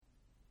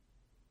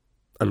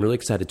I'm really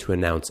excited to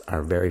announce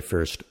our very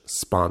first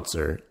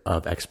sponsor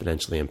of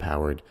Exponentially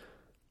Empowered,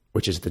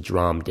 which is the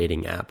Drom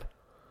dating app.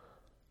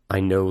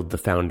 I know the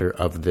founder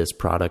of this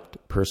product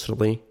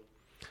personally.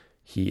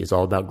 He is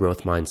all about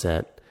growth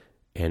mindset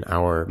and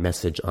our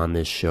message on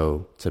this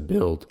show to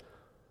build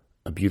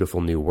a beautiful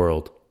new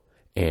world.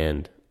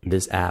 And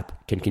this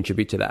app can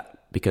contribute to that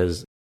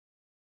because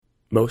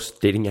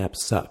most dating apps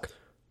suck.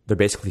 They're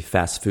basically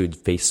fast food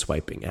face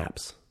swiping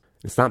apps.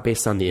 It's not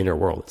based on the inner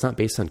world. It's not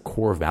based on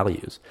core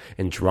values.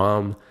 And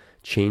Drom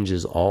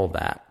changes all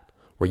that,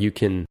 where you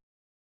can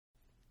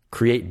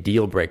create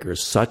deal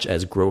breakers such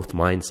as growth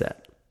mindset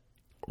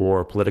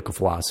or political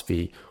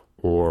philosophy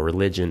or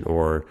religion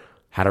or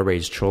how to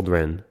raise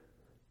children,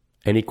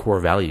 any core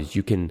values.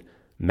 You can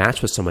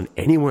match with someone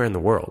anywhere in the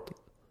world,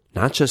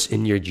 not just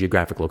in your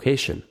geographic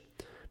location,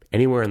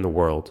 anywhere in the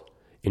world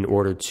in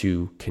order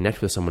to connect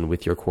with someone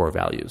with your core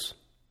values.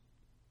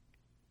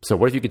 So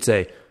what if you could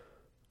say,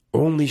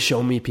 only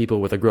show me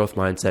people with a growth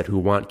mindset who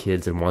want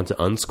kids and want to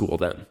unschool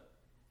them?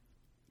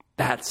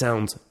 That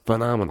sounds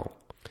phenomenal.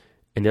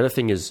 And the other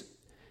thing is,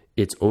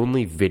 it's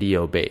only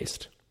video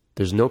based.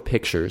 There's no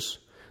pictures.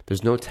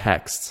 There's no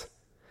texts.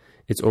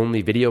 It's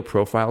only video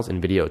profiles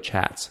and video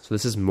chats. So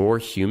this is more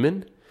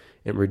human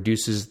and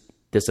reduces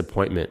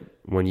disappointment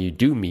when you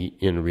do meet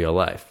in real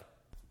life.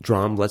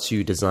 Drom lets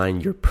you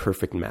design your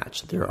perfect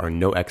match. There are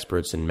no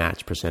experts in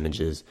match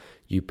percentages.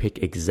 You pick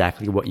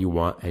exactly what you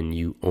want and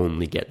you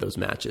only get those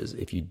matches.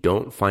 If you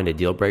don't find a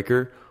deal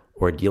breaker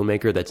or a deal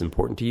maker that's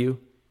important to you,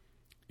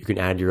 you can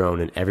add your own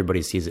and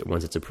everybody sees it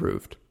once it's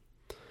approved.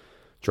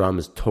 Drom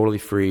is totally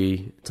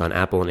free. It's on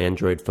Apple and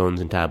Android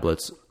phones and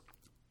tablets.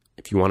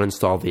 If you want to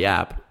install the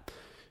app,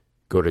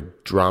 go to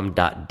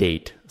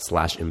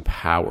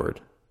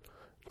drom.date/empowered.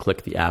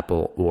 Click the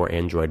Apple or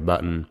Android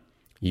button.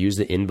 Use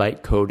the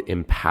invite code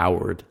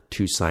EMPOWERED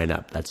to sign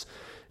up. That's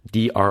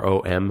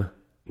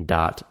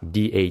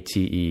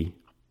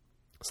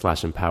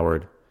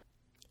DROM.DATE/empowered.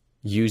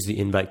 Use the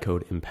invite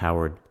code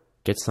EMPOWERED.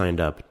 Get signed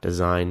up,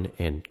 design,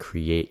 and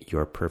create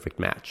your perfect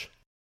match.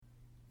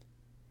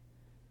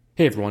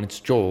 Hey everyone, it's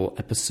Joel,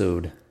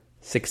 episode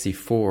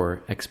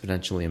 64,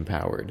 Exponentially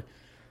Empowered.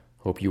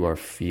 Hope you are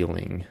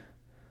feeling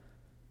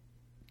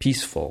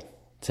peaceful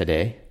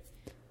today.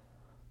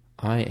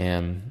 I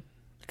am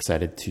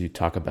excited to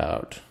talk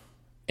about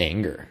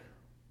anger.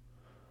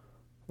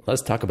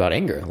 Let's talk about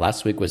anger.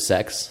 Last week was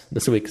sex.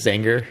 This week is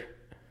anger.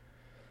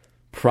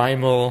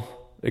 Primal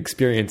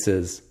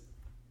experiences.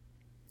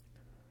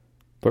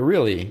 But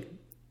really,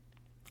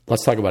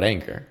 let's talk about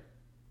anger.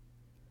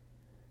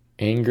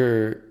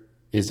 Anger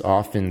is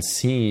often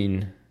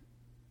seen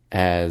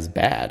as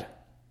bad,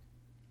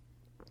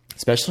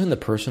 especially in the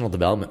personal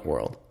development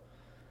world,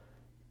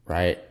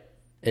 right?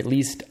 At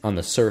least on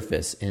the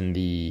surface, in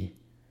the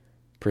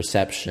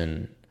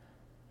perception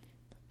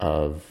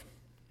of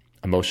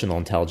emotional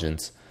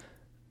intelligence,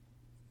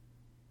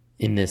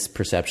 in this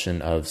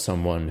perception of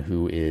someone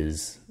who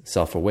is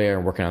self-aware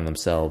and working on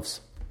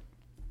themselves,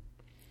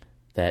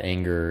 that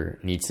anger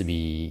needs to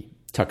be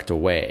tucked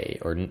away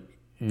or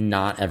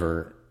not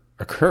ever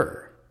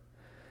occur.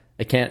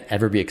 It can't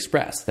ever be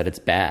expressed, that it's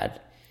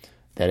bad,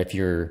 that if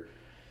you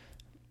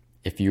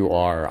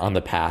are on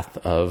the path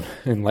of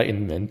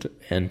enlightenment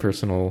and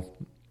personal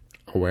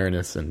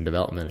awareness and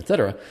development,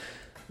 etc.,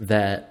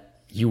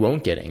 that you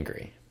won't get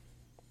angry.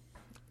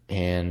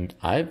 And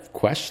I've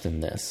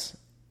questioned this.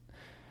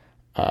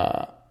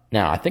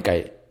 Now, I think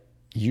I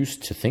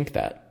used to think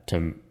that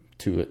to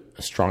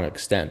a strong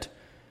extent.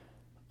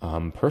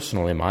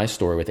 Personally, my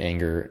story with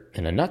anger,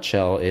 in a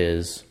nutshell,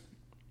 is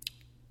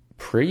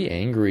pretty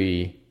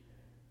angry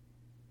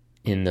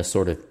in the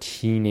sort of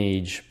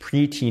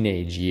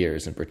pre-teenage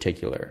years in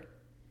particular.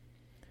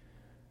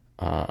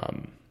 A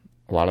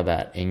lot of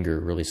that anger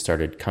really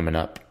started coming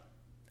up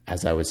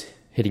as I was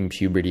hitting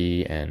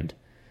puberty and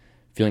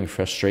feeling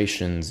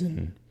frustrations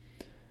and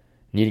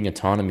needing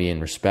autonomy and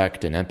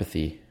respect and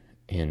empathy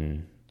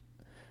in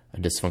a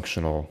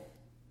dysfunctional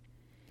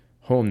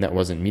home that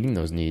wasn't meeting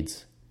those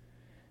needs,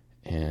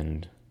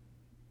 and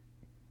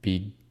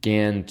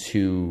began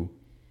to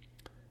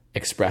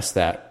express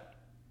that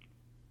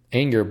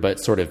anger, but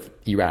sort of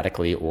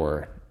erratically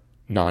or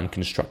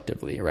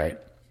non-constructively, right?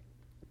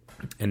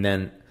 And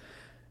that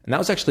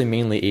was actually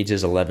mainly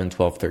ages 11,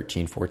 12,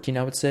 13, 14,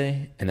 I would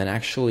say. And then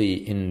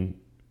actually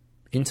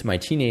into my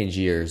teenage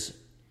years,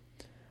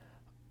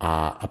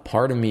 a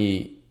part of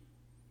me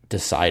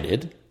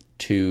decided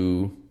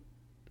to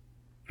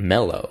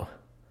mellow,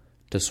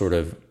 to sort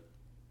of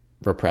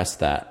repress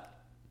that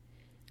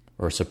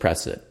or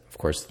suppress it. Of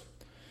course,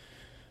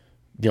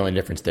 the only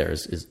difference there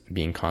is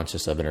being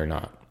conscious of it or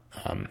not.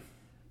 I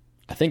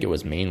think it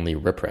was mainly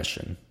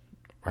repression,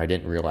 where I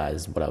didn't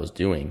realize what I was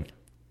doing.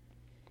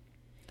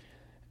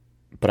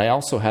 But I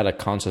also had a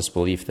conscious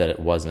belief that it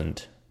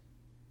wasn't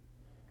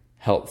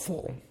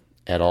helpful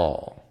at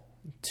all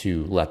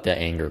to let that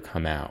anger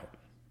come out.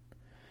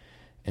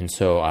 And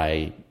so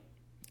I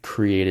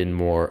created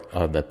more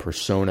of a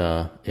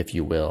persona, if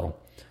you will,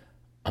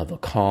 of a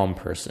calm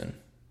person.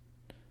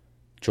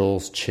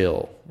 Joel's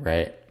chill,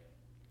 right?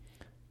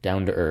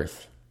 down to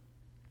earth.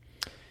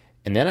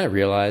 And then I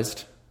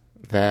realized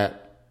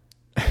that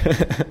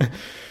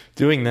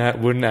doing that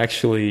wouldn't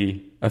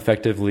actually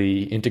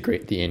effectively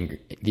integrate the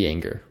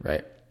anger,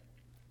 right?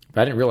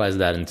 But I didn't realize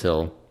that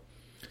until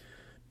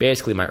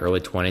basically my early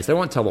 20s. I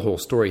won't tell the whole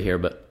story here,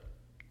 but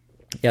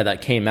yeah,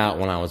 that came out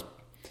when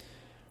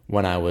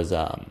I was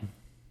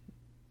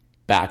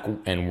back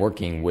and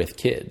working with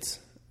kids,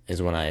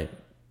 is when I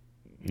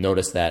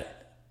noticed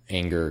that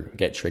anger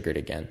get triggered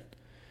again.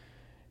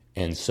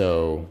 And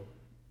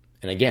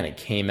again, it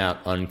came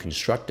out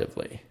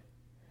unconstructively.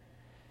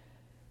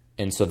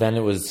 And so then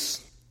it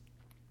was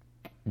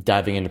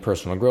diving into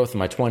personal growth in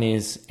my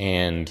 20s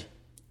and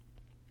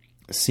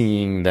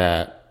seeing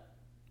that,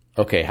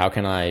 okay, how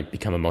can I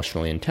become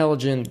emotionally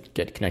intelligent,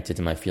 get connected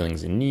to my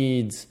feelings and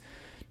needs,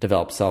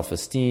 develop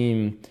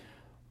self-esteem,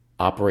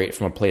 operate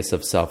from a place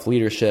of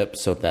self-leadership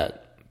so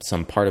that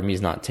some part of me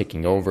is not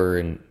taking over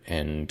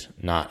and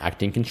not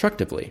acting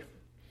constructively.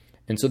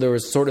 And so there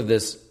was sort of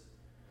this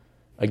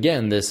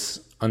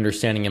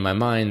understanding in my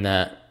mind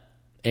that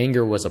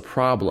anger was a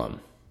problem,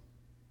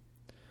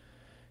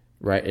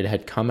 right? It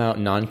had come out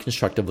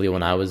non-constructively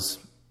when I was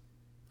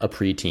a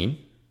preteen.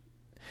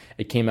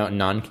 It came out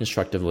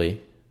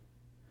non-constructively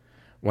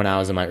when I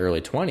was in my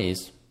early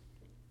 20s.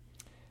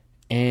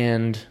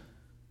 And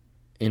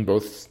in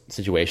both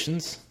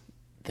situations,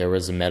 there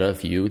was a meta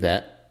view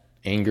that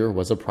anger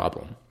was a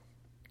problem.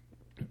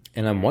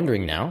 And I'm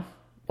wondering now,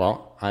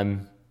 well,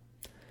 I'm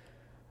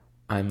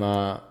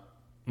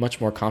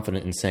much more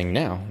confident in saying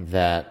now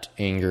that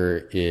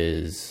anger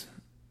is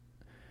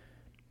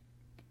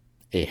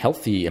a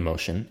healthy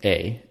emotion,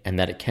 and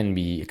that it can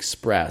be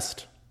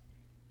expressed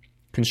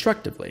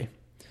constructively.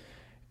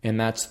 And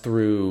that's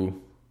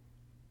through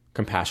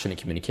compassionate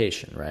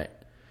communication, right?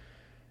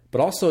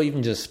 But also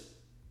even just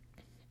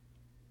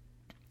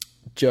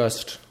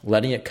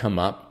letting it come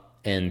up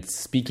and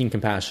speaking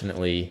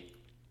compassionately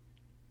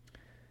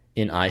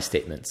in I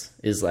statements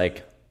is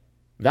like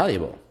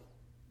valuable.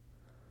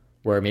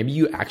 Where maybe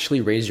you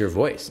actually raise your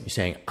voice. You're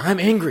saying, I'm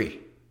angry.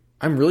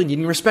 I'm really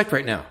needing respect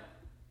right now.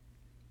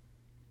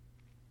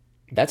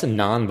 That's a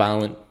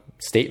nonviolent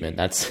statement.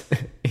 That's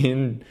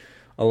in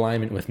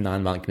alignment with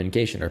nonviolent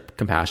communication or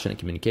compassionate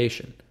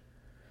communication.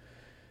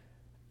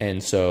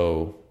 And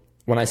so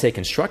when I say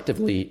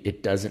constructively,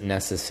 it doesn't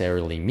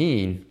necessarily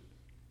mean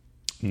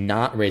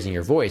not raising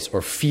your voice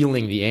or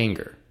feeling the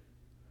anger.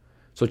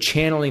 So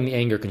channeling the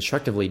anger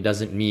constructively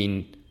doesn't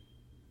mean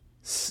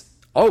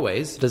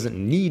always, doesn't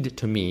need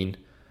to mean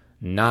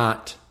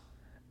not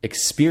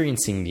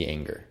experiencing the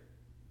anger.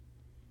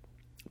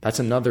 That's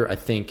another, I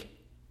think,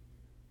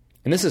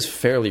 and this is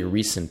fairly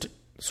recent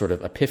sort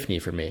of epiphany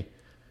for me.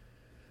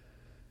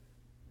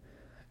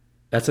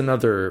 That's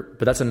another,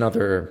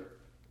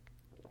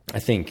 I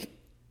think,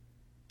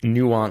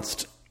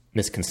 nuanced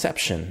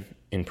misconception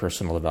in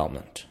personal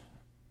development,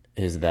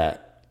 is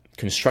that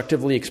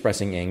constructively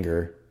expressing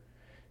anger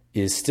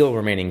is still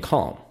remaining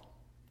calm.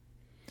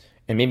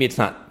 And maybe it's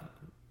not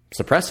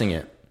suppressing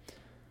it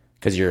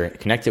because you're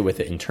connected with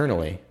it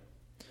internally.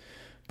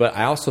 But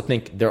I also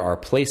think there are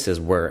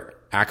places where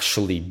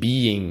actually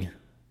being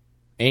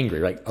angry,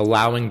 like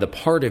allowing the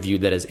part of you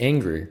that is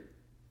angry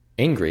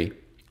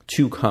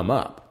to come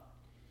up.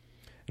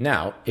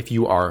 Now, if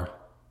you are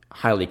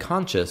highly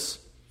conscious,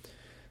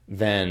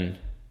 then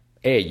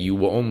you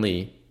will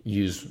only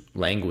use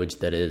language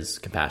that is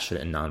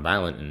compassionate and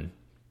nonviolent and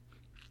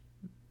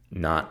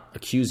not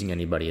accusing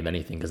anybody of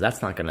anything, because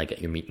that's not going to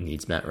get your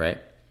needs met,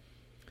 right?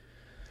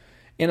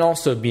 And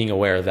also being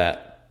aware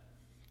that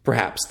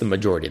perhaps the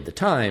majority of the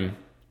time,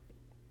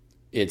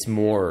 it's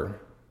more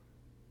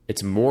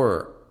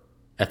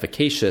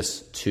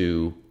efficacious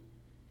to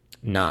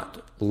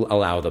not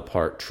allow the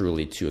part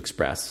truly to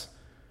express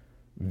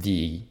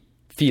the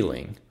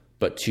feeling,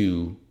 but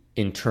to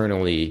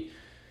internally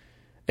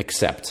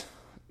accept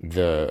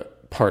the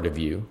part of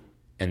you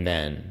and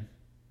then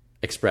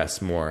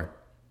express more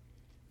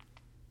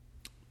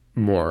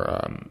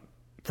from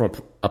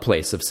a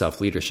place of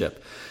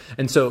self-leadership.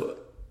 And so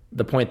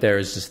the point there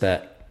is just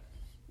that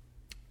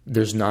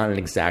there's not an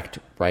exact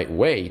right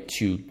way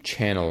to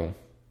channel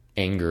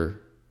anger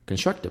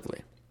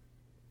constructively.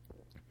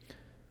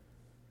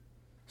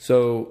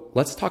 So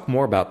let's talk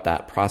more about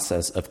that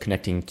process of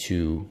connecting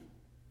to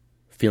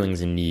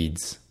feelings and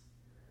needs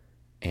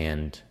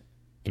and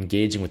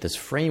engaging with this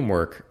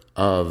framework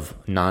of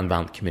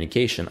nonviolent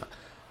communication.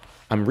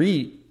 I'm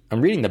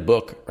reading the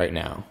book right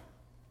now,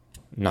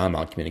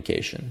 Nonviolent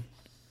Communication.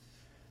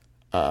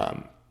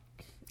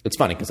 It's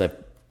funny because I've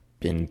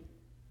been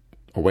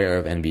aware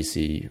of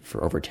NVC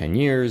for over 10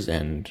 years,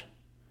 and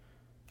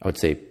I would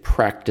say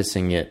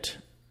practicing it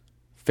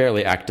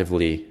fairly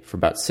actively for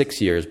about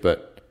 6 years,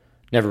 but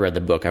never read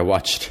the book. I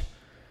watched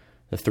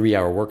the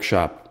 3-hour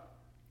workshop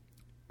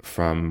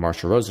from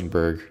Marshall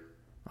Rosenberg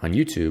on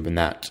YouTube, and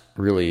that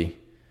really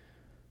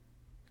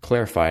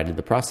clarified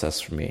the process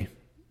for me.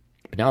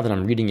 But now that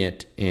I'm reading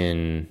it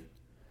in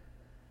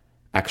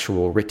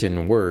actual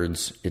written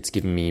words, it's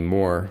given me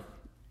more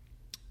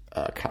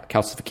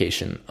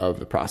calcification of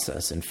the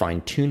process and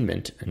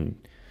fine-tunement and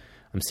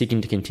I'm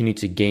seeking to continue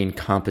to gain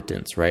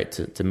competence, right?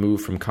 To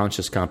move from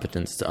conscious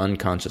competence to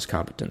unconscious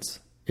competence.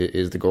 It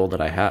is the goal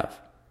that I have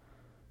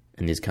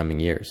in these coming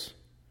years.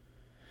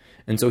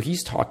 And so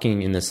he's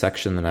talking in this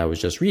section that I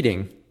was just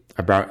reading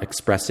about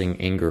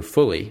expressing anger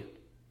fully.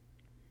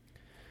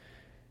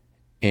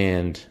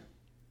 And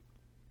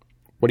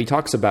what he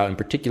talks about in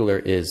particular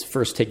is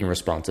first taking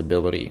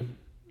responsibility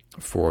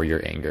for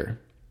your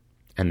anger,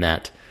 and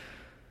that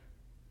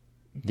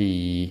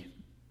the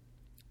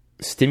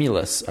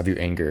stimulus of your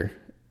anger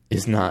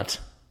is not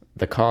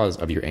the cause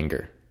of your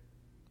anger.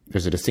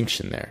 There's a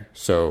distinction there.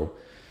 So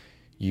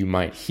you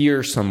might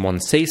hear someone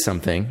say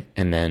something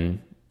and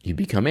then you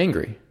become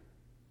angry.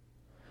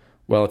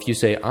 Well, if you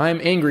say,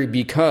 I'm angry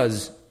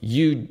because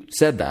you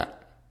said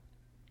that,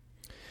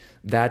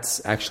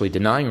 that's actually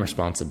denying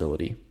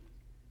responsibility,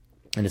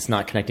 and it's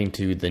not connecting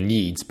to the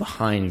needs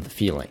behind the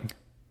feeling.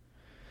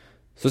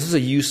 So this is a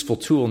useful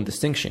tool and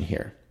distinction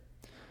here.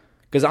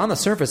 Because on the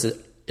surface,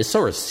 it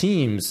sort of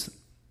seems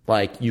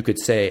like you could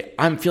say,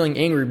 I'm feeling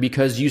angry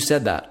because you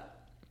said that.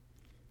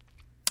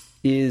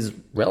 Is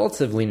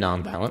relatively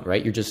nonviolent,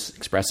 right? You're just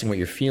expressing what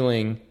you're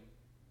feeling.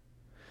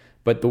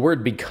 But the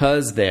word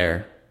because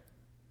there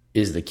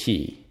is the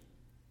key.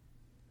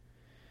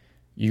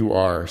 You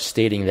are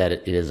stating that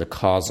it is a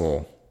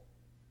causal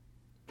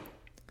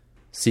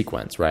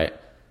sequence, right,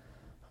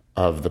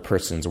 of the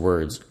person's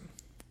words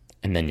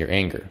and then your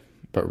anger.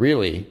 But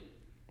really,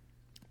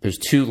 there's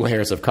two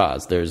layers of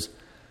cause. There's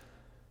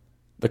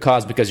the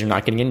cause because you're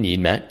not getting a need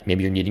met.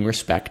 Maybe you're needing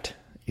respect.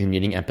 You're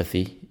needing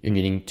empathy. You're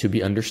needing to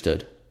be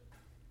understood.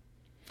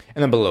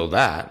 And then below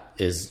that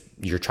is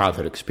your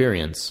childhood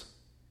experience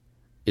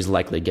is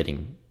likely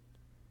getting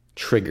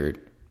triggered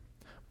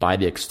by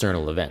the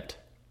external event.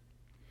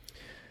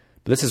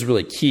 But this is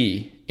really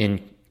key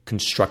in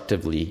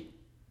constructively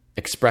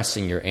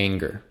expressing your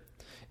anger,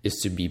 is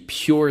to be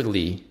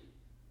purely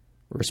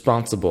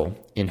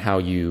responsible in how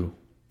you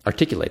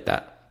articulate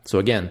that. So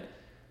again,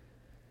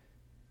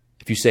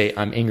 if you say,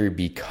 I'm angry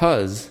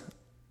because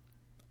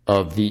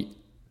of the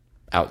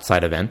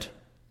outside event,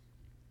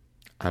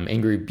 I'm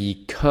angry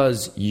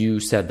because you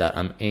said that,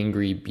 I'm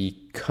angry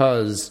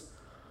because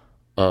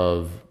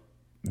of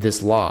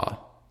this law.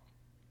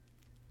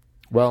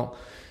 Well,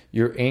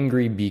 you're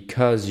angry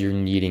because you're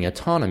needing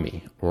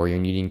autonomy, or you're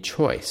needing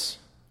choice,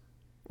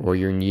 or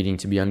you're needing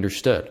to be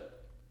understood.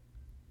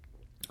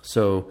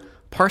 So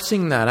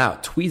parsing that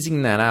out,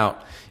 tweezing that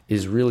out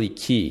is really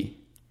key.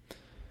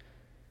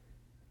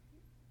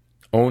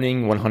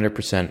 Owning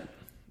 100%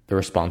 the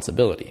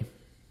responsibility.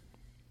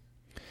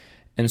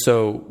 And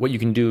so what you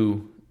can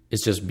do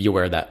is just be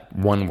aware of that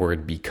one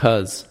word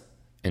because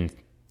and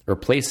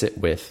replace it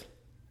with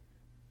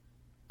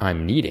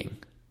I'm needing.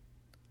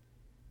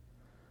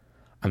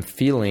 I'm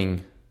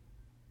feeling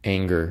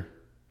anger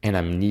and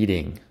I'm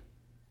needing.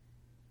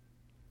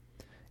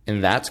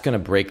 And that's going to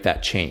break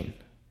that chain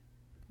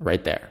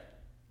right there.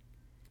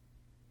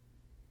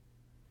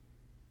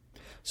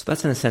 So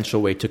that's an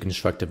essential way to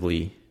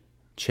constructively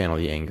channel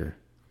the anger,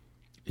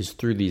 is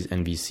through these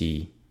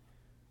NVC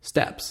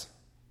steps.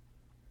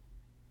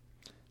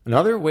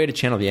 Another way to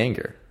channel the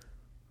anger,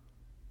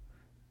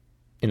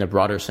 in a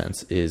broader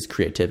sense, is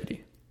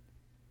creativity.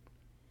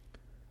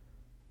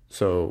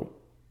 So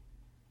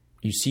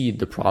you see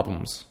the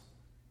problems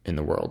in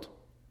the world,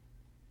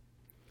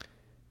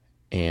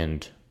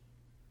 and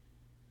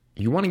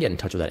you want to get in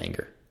touch with that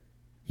anger.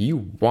 You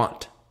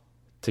want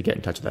to get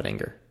in touch with that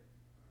anger.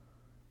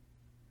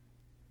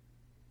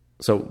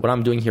 So what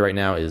I'm doing here right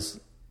now is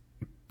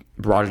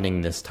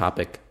broadening this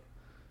topic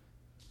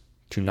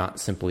to not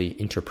simply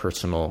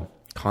interpersonal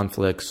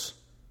conflicts,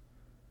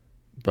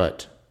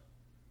 but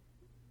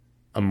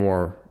a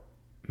more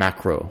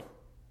macro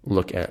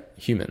look at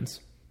humans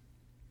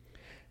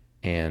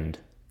and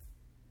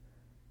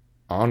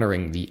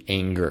honoring the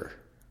anger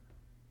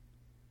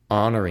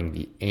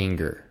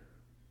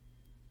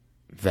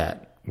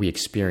that we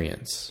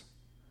experience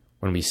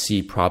when we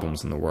see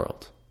problems in the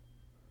world.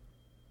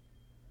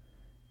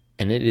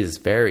 And it is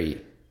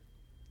very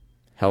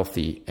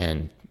healthy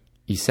and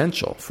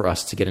essential for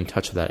us to get in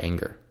touch with that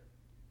anger.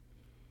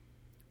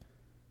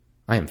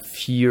 I am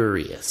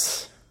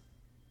furious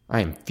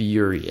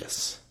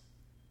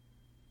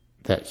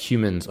that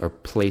humans are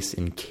placed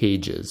in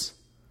cages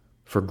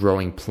for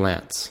growing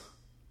plants.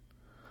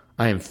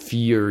 I am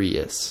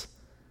furious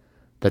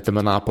that the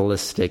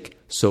monopolistic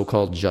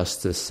so-called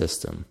justice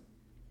system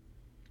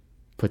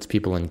puts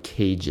people in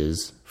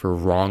cages for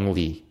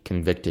wrongly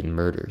convicted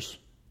murders.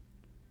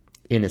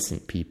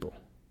 Innocent people.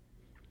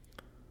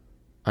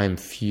 I am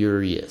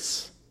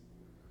furious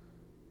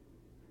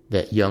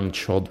that young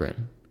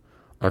children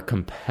are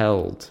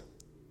compelled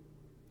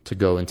to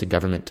go into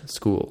government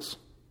schools.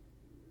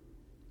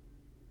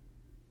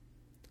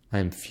 I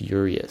am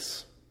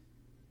furious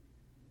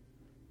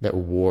that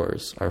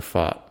wars are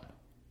fought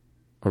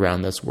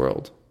around this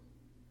world.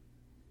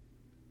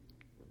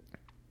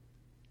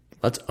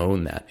 Let's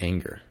own that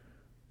anger.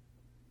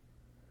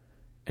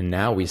 And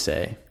now we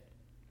say,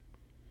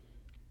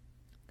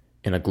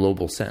 in a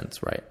global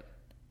sense, right?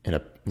 In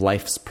a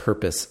life's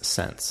purpose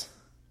sense,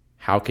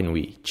 How can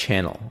we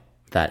channel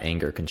that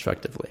anger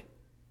constructively?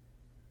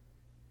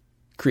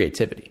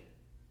 Creativity.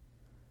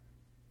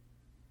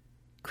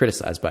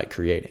 Criticize by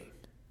creating.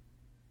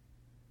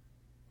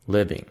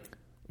 Living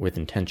with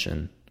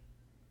intention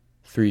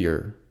through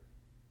your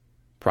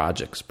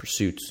projects,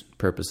 pursuits,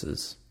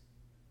 purposes,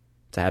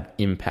 to have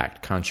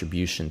impact,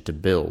 contribution, to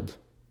build.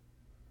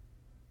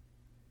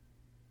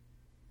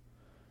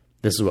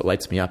 This is what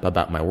lights me up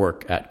about my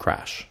work at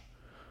Crash.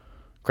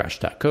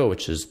 Crash.co,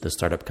 which is the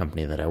startup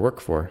company that I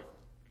work for.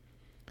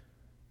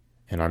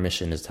 And our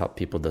mission is to help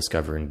people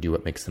discover and do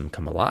what makes them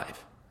come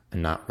alive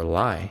and not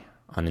rely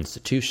on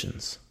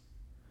institutions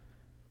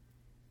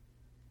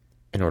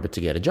in order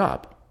to get a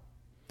job.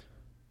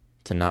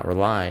 To not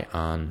rely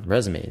on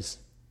resumes,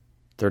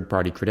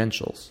 third-party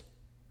credentials,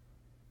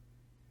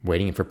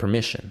 waiting for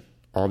permission,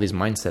 all these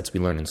mindsets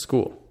we learn in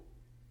school.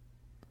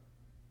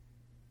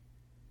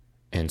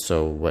 And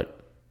so what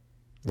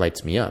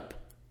lights me up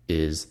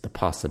is the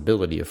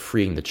possibility of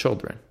freeing the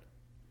children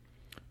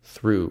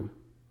through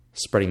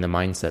spreading the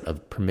mindset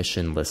of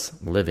permissionless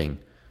living,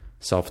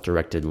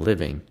 self-directed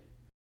living,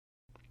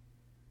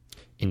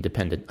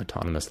 independent,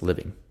 autonomous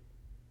living.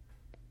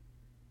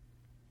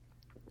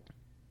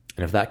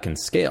 And if that can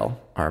scale,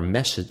 our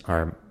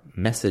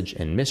message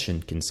and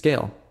mission can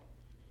scale,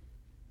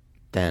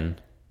 then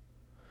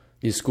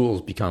these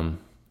schools become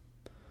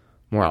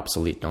more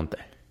obsolete, don't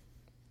they?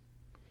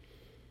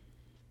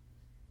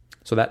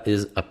 So that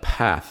is a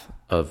path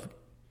of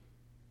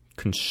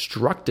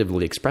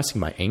constructively expressing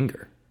my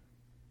anger.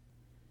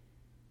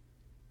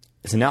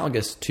 It's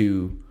analogous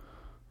to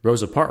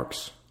Rosa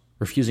Parks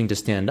refusing to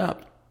stand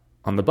up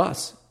on the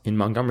bus in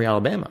Montgomery,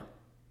 Alabama.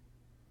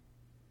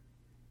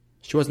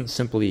 She wasn't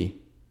simply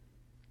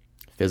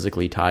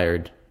physically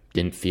tired,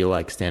 didn't feel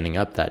like standing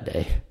up that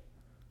day.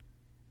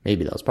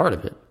 Maybe that was part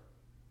of it.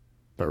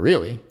 But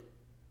really,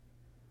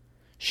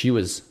 she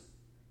was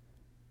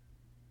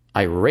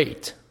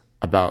irate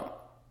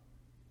about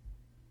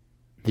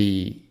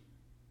the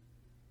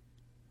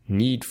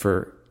need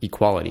for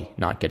equality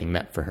not getting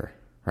met for her,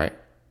 right?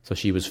 So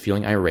she was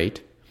feeling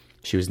irate.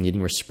 She was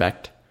needing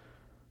respect,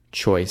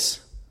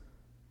 choice,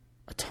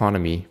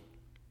 autonomy,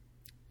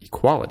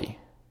 equality.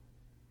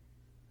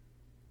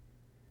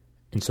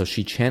 And so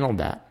she channeled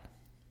that.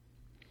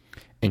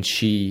 And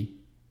she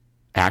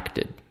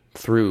acted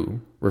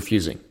through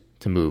refusing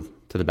to move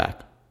to the back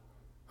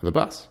of the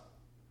bus,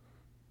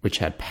 which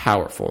had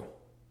powerful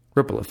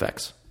ripple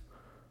effects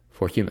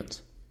for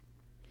humans.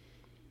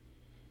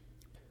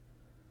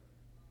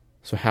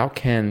 So how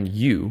can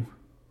you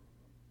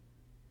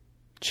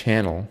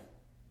channel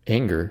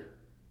anger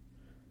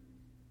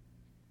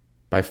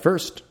by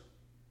first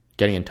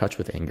getting in touch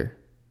with anger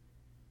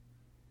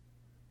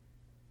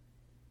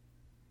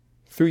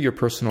through your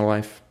personal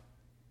life,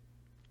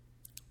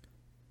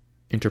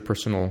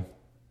 interpersonal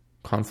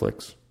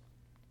conflicts,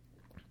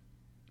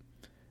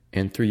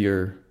 and through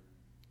your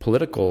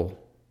political,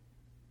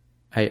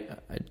 I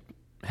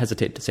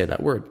hesitate to say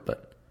that word,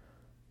 but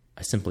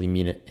I simply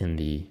mean it in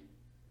the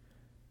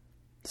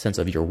sense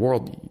of your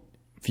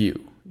worldview,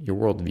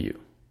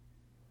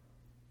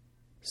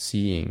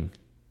 seeing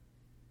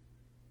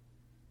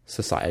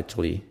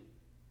societally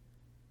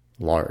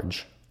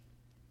large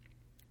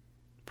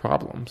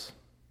problems.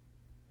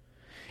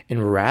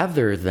 And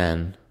rather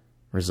than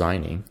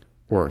resigning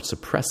or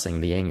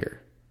suppressing the anger,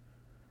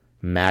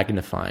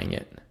 magnifying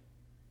it,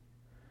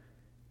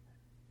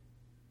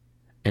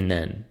 and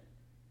then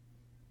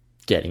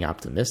getting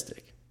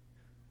optimistic.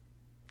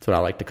 That's what I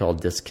like to call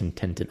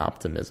discontented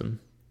optimism.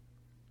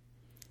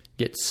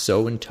 Get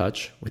so in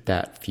touch with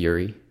that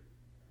fury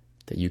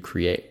that you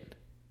create.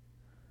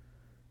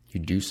 You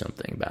do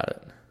something about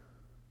it.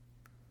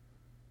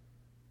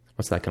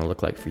 What's that going to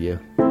look like for you?